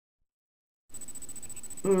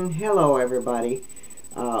Hello everybody.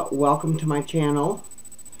 Welcome to my channel,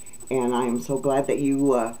 and I am so glad that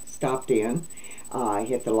you stopped in.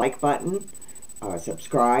 Hit the like button,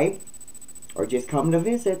 subscribe, or just come to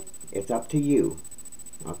visit. It's up to you.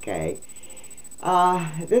 Okay.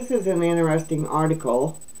 This is an interesting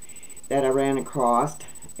article that I ran across,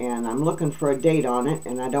 and I'm looking for a date on it,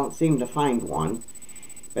 and I don't seem to find one,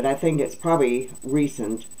 but I think it's probably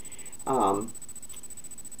recent. New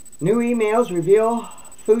emails reveal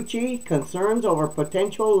Fauci concerns over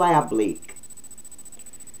potential lab leak.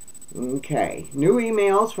 Okay. New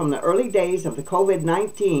emails from the early days of the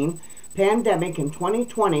COVID-19 pandemic in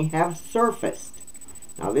 2020 have surfaced.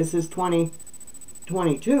 Now this is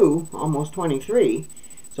 2022, almost 23,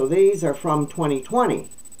 so these are from 2020.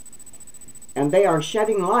 And they are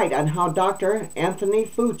shedding light on how Dr. Anthony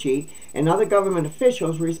Fauci and other government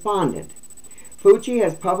officials responded. Fauci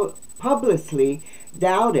has publicly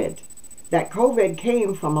doubted that COVID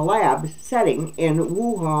came from a lab setting in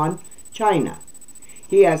Wuhan, China.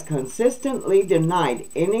 He has consistently denied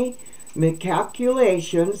any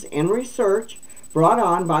miscalculations in research brought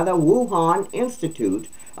on by the Wuhan Institute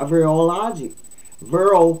of Virology.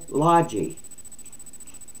 Virology.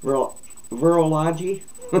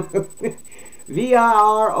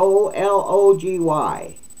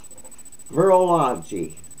 V-I-R-O-L-O-G-Y.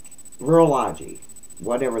 Virology.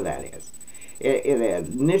 Whatever that is. It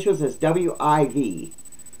initials as W-I-V.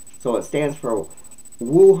 So it stands for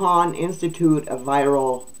Wuhan Institute of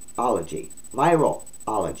Virology.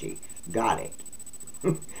 Virology. Got it.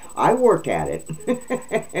 I work at it.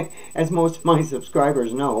 As most of my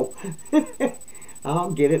subscribers know.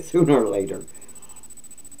 I'll get it sooner or later.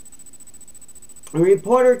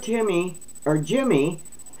 Reporter Jimmy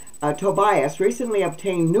Tobias recently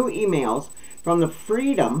obtained new emails from the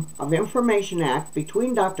Freedom of Information Act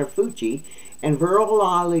between Dr. Fauci and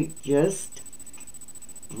virologist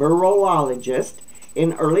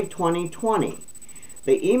in early 2020.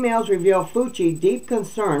 The emails reveal Fauci's deep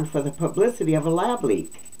concern for the publicity of a lab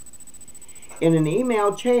leak. In an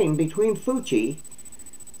email chain between Fauci,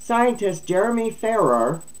 scientist Jeremy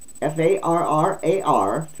Farrar,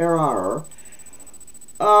 F-A-R-R-A-R, Farrar,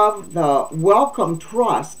 of the Wellcome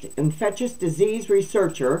Trust, infectious disease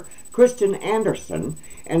researcher Kristen Anderson,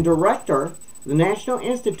 and director of the National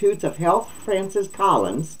Institutes of Health Francis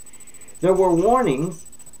Collins, there were warnings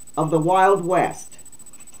of the Wild West.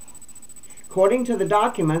 According to the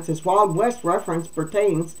documents, this Wild West reference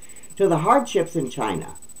pertains to the hardships in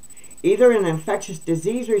China, either in infectious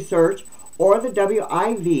disease research or the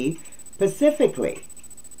WIV specifically.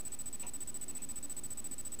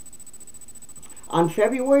 On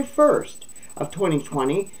February 1st of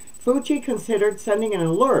 2020, Fauci considered sending an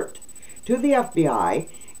alert to the FBI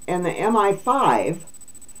and the MI5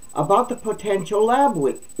 about the potential lab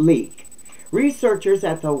leak. Researchers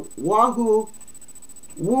at the Wuhan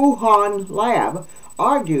lab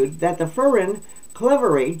argued that the furin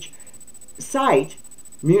cleavage site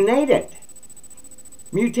mutated,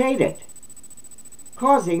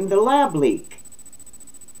 causing the lab leak.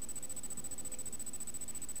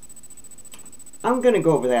 I'm going to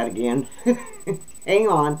go over that again. Hang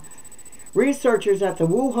on. Researchers at the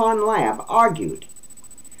Wuhan lab argued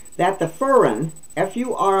that the furin,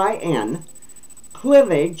 F-U-R-I-N,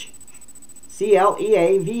 cleavage,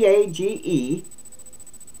 C-L-E-A-V-A-G-E,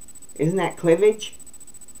 isn't that cleavage?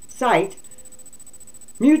 Site,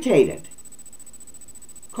 mutated,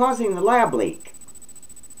 causing the lab leak.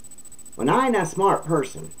 Well, I ain't a smart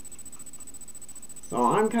person. So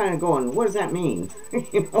I'm kind of going, what does that mean?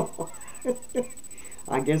 You know?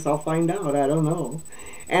 I guess I'll find out. I don't know.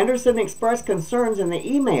 Anderson expressed concerns in the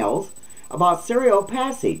emails about serial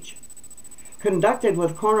passage conducted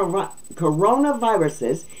with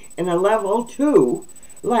coronaviruses in a level 2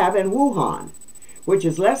 lab in Wuhan, which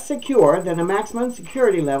is less secure than a maximum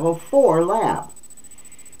security level 4 lab.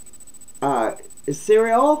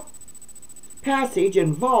 Serial passage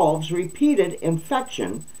involves repeated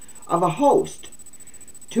infection of a host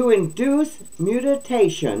to induce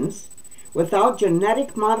mutations without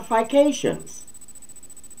genetic modifications.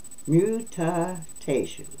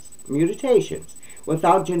 Mutations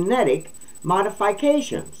without genetic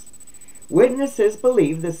modifications. Witnesses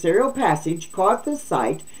believe the serial passage caused the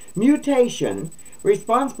site mutation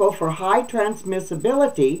responsible for high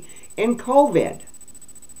transmissibility in COVID.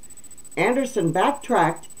 Anderson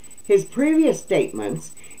backtracked his previous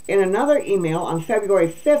statements in another email on February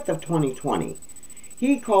 5th of 2020.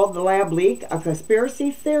 He called the lab leak a conspiracy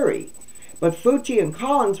theory, but Fauci and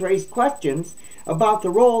Collins raised questions about the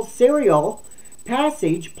role serial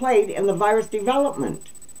passage played in the virus development.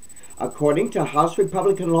 According to House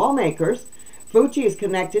Republican lawmakers, Fauci is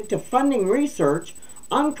connected to funding research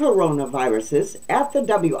on coronaviruses at the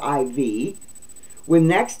WIV with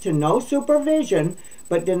next to no supervision,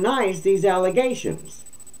 but denies these allegations.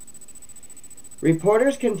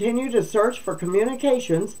 Reporters continue to search for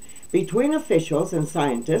communications between officials and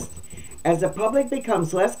scientists as the public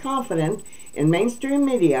becomes less confident in mainstream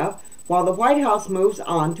media while the White House moves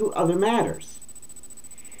on to other matters.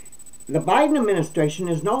 The Biden administration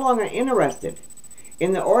is no longer interested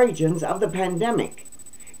in the origins of the pandemic,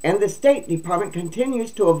 and the State Department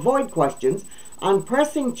continues to avoid questions on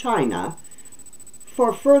pressing China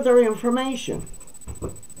for further information.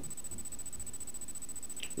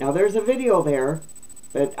 Now there's a video there,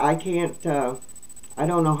 but I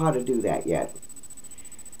don't know how to do that yet.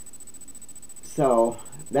 So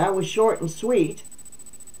that was short and sweet,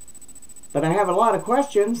 but I have a lot of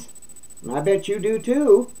questions, and I bet you do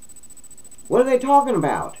too. What are they talking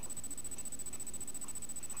about?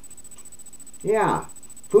 Yeah,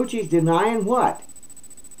 Fauci's denying what?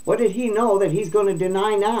 What did he know that he's going to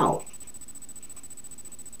deny now?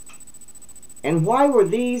 And why were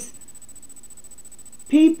these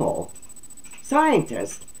people,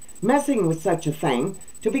 scientists, messing with such a thing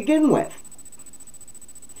to begin with?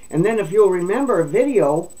 And then if you'll remember a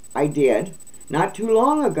video I did not too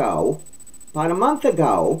long ago, about a month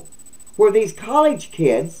ago, where these college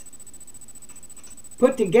kids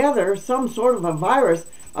put together some sort of a virus,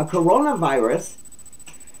 a coronavirus.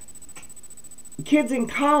 Kids in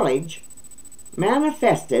college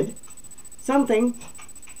manifested something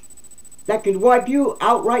that could wipe you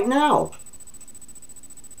out right now.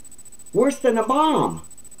 Worse than a bomb.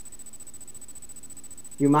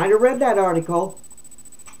 You might have read that article.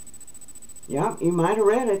 Yeah, you might have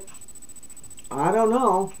read it. I don't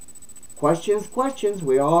know. Questions, questions.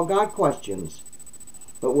 We all got questions.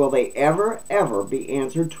 But will they ever, ever be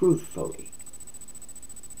answered truthfully?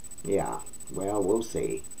 Yeah, well, we'll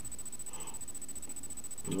see.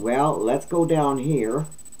 Well, let's go down here.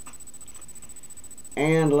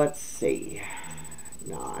 And let's see.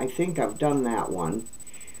 No, I think I've done that one.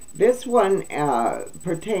 This one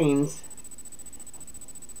pertains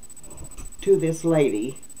to this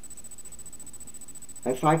lady.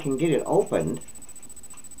 If I can get it opened.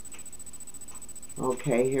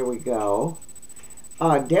 Okay, here we go.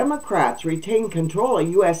 Democrats retain control of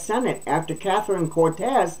U.S. Senate after Catherine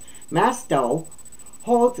Cortez Masto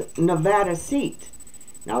holds Nevada seat.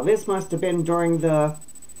 Now, this must have been during the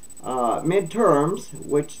midterms,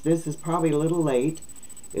 which this is probably a little late.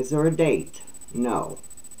 Is there a date? No.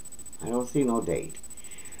 I don't see no date.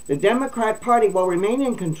 The Democrat Party will remain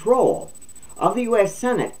in control of the U.S.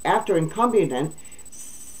 Senate after incumbent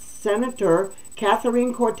Senator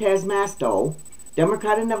Catherine Cortez Masto,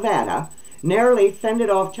 Democrat of Nevada, narrowly fended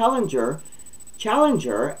off challenger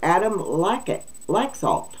Adam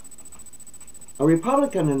Laxalt, a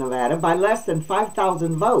Republican in Nevada, by less than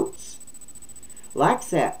 5,000 votes.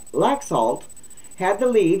 Laxalt had the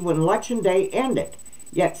lead when Election Day ended,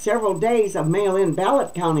 yet several days of mail-in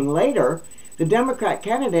ballot counting later, the Democrat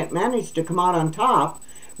candidate managed to come out on top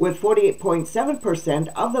with 48.7%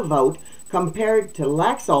 of the vote compared to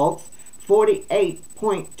Laxalt's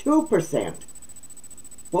 48.2%.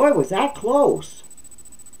 Boy, was that close.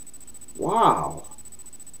 Wow.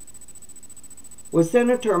 With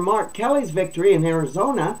Senator Mark Kelly's victory in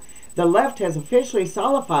Arizona, the left has officially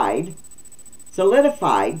solidified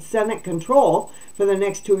Senate control for the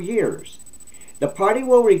next 2 years. The party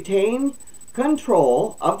will retain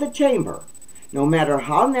control of the chamber, no matter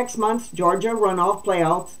how next month's Georgia runoff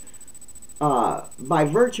playouts by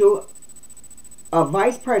virtue of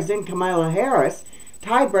Vice President Kamala Harris'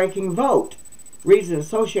 tie-breaking vote, reads an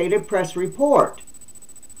Associated Press report.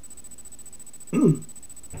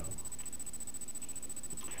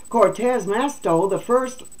 Cortez Masto, the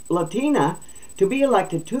first Latina to be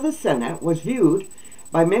elected to the Senate, was viewed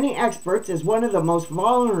by many experts as one of the most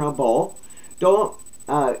vulnerable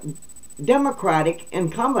Democratic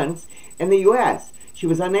incumbents in the U.S. She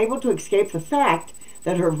was unable to escape the fact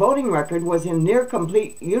that her voting record was in near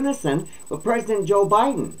complete unison with President Joe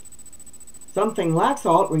Biden, something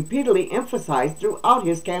Laxalt repeatedly emphasized throughout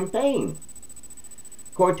his campaign.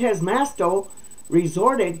 Cortez Masto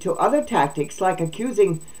resorted to other tactics like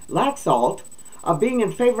accusing Laxalt of being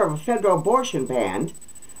in favor of a federal abortion ban,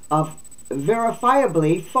 a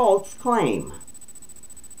verifiably false claim.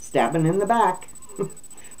 Stabbing in the back.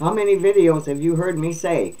 How many videos have you heard me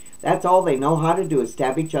say, that's all they know how to do is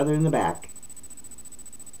stab each other in the back?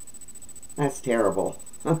 That's terrible.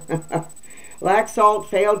 Laxalt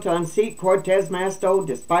failed to unseat Cortez Masto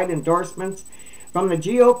despite endorsements from the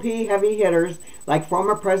GOP heavy hitters like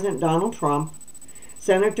former President Donald Trump,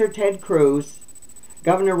 Senator Ted Cruz,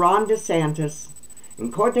 Governor Ron DeSantis,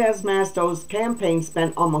 And Cortez Masto's campaign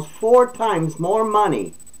spent almost 4 times more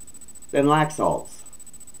money than Laxalt's.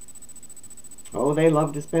 Oh, they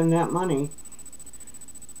love to spend that money.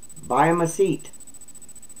 Buy 'em a seat.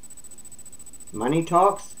 Money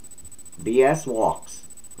talks, BS walks.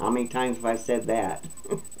 How many times have I said that?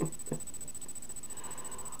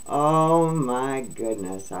 Oh my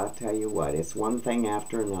goodness, I'll tell you what, it's one thing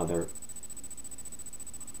after another.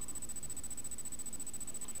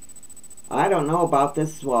 I don't know about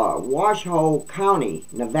this Washoe County,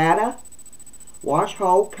 Nevada.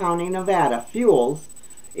 Washoe County, Nevada fuels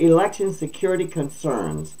election security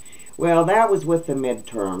concerns. Well, that was with the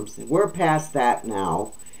midterms. We're past that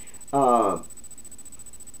now. I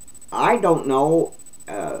don't know.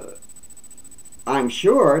 I'm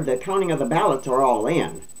sure the counting of the ballots are all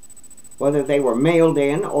in, whether they were mailed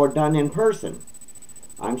in or done in person.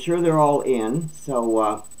 I'm sure they're all in,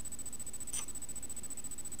 so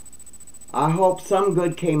I hope some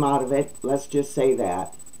good came out of it. Let's just say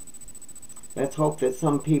that. Let's hope that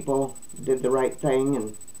some people did the right thing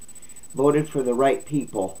and voted for the right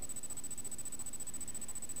people.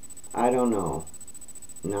 I don't know.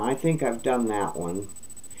 No, I think I've done that one.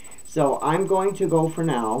 So I'm going to go for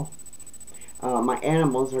now. My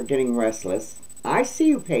animals are getting restless. I see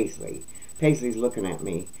you, Paisley. Paisley's looking at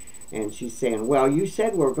me, and she's saying, well, you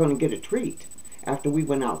said we're going to get a treat after we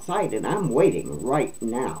went outside, and I'm waiting right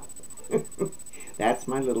now. That's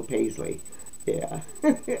my little Paisley. Yeah.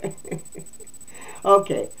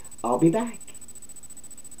 Okay, I'll be back.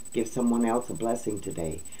 Give someone else a blessing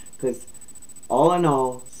today, because all in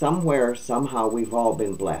all, somewhere, somehow, we've all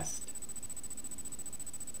been blessed.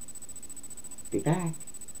 Be back.